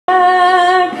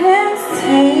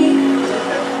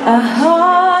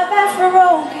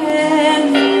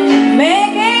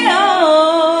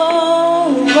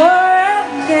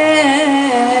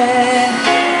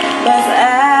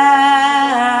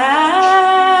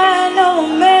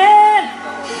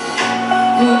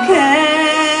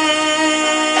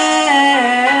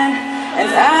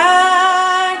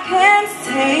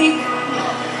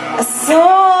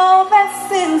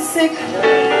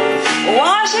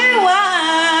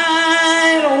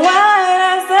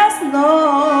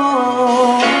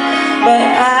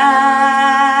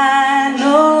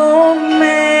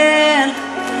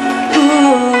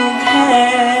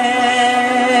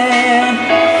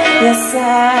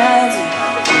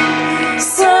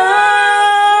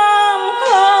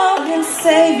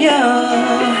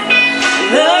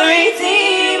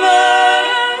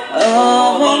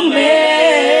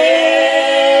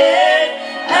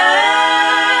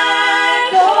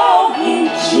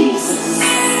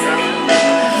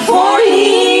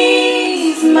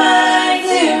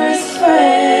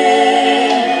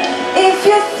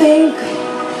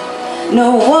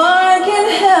No one can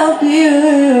help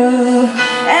you,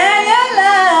 and your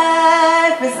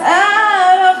life is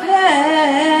out of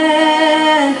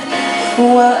hand.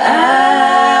 Well, I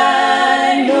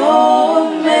know a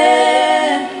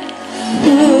man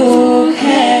who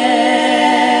can.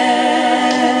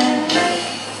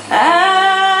 I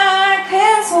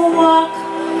can walk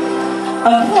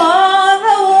upon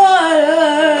the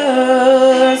waters,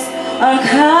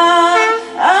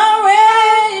 a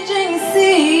raging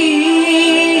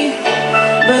sea,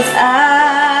 but I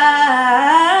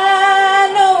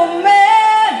know a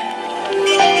man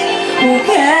who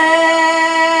can,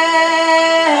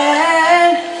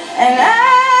 and I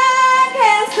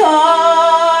can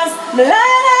cause the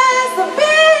eyes to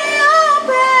be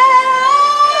open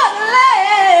on the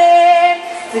land,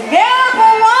 to get up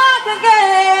and walk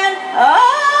again. Oh,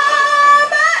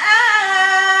 my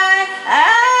I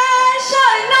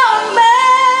surely know a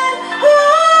man who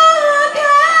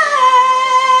can.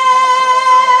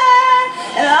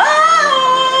 And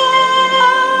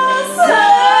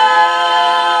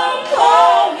some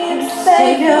call him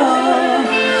Savior,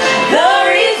 the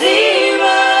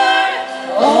Redeemer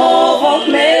of all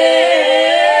men.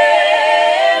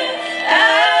 I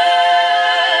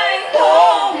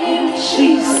call him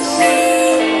Jesus,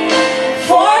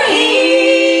 for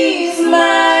he's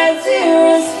my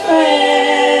dearest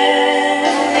friend.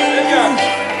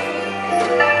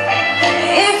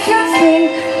 If you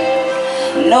think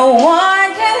no one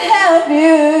can help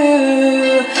you,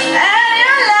 and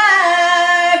your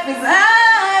life is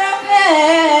out of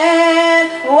hand,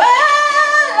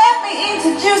 well, let me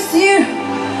introduce you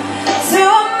to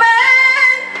a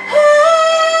man who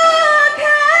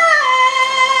can.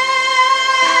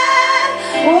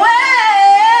 Well,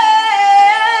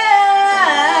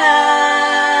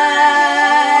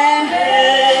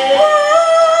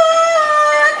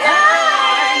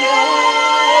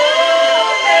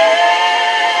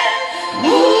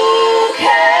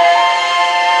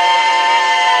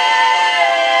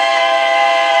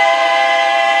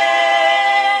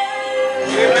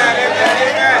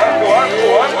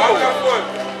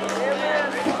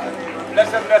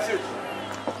 Bless you.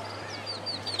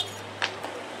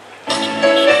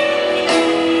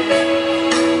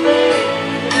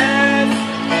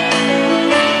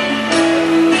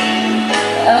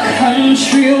 A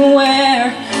country where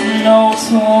no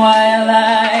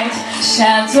twilight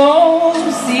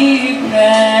shadows deepen,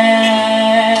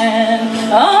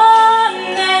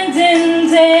 unending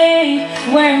day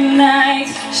where night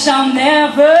shall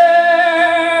never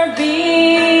be,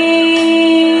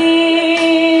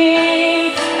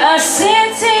 a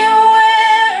city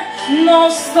where no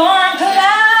storm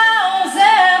clouds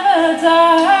ever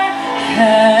darken.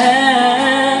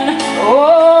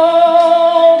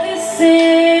 Oh, this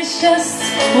is just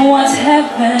what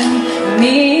heaven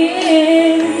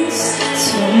means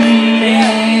to me.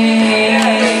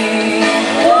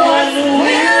 What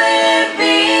will it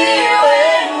be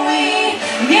when we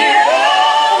get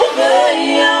over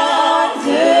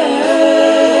yonder?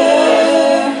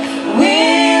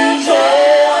 We'll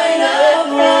join a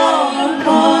throng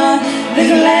upon the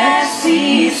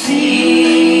glassy sea.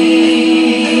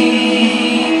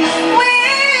 We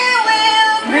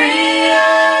will bring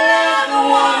our loved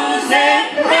ones and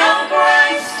crown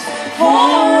Christ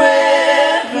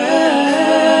forever.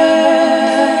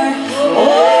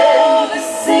 Oh,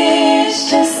 this is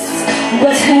just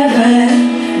what heaven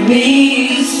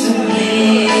means to me.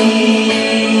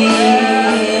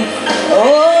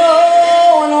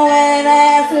 Oh, and when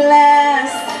at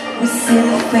last we see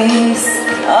the face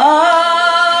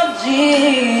of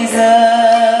Jesus,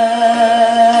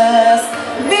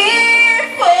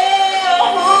 before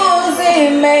whose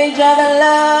image of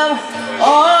love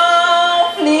all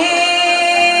flee,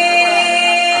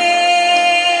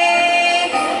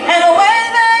 and when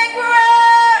they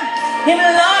crown him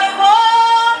Lord